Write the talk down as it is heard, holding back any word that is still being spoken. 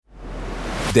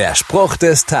Der Spruch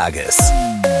des Tages.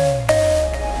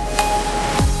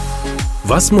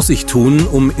 Was muss ich tun,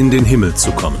 um in den Himmel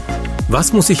zu kommen?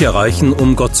 Was muss ich erreichen,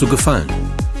 um Gott zu gefallen?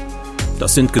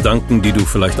 Das sind Gedanken, die du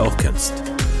vielleicht auch kennst.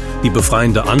 Die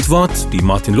befreiende Antwort, die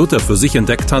Martin Luther für sich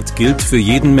entdeckt hat, gilt für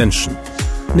jeden Menschen.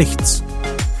 Nichts.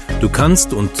 Du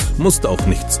kannst und musst auch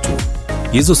nichts tun.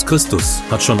 Jesus Christus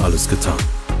hat schon alles getan.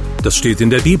 Das steht in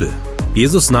der Bibel.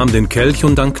 Jesus nahm den Kelch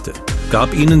und dankte,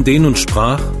 gab ihnen den und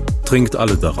sprach: Trinkt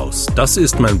alle daraus. Das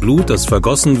ist mein Blut, das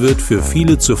vergossen wird für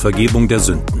viele zur Vergebung der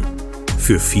Sünden.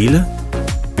 Für viele?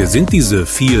 Wer sind diese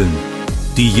vielen?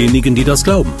 Diejenigen, die das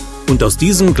glauben und aus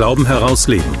diesem Glauben heraus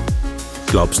leben.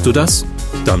 Glaubst du das?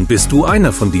 Dann bist du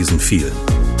einer von diesen vielen.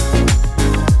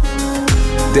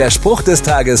 Der Spruch des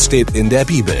Tages steht in der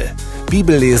Bibel.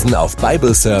 Bibellesen auf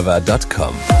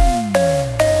bibleserver.com.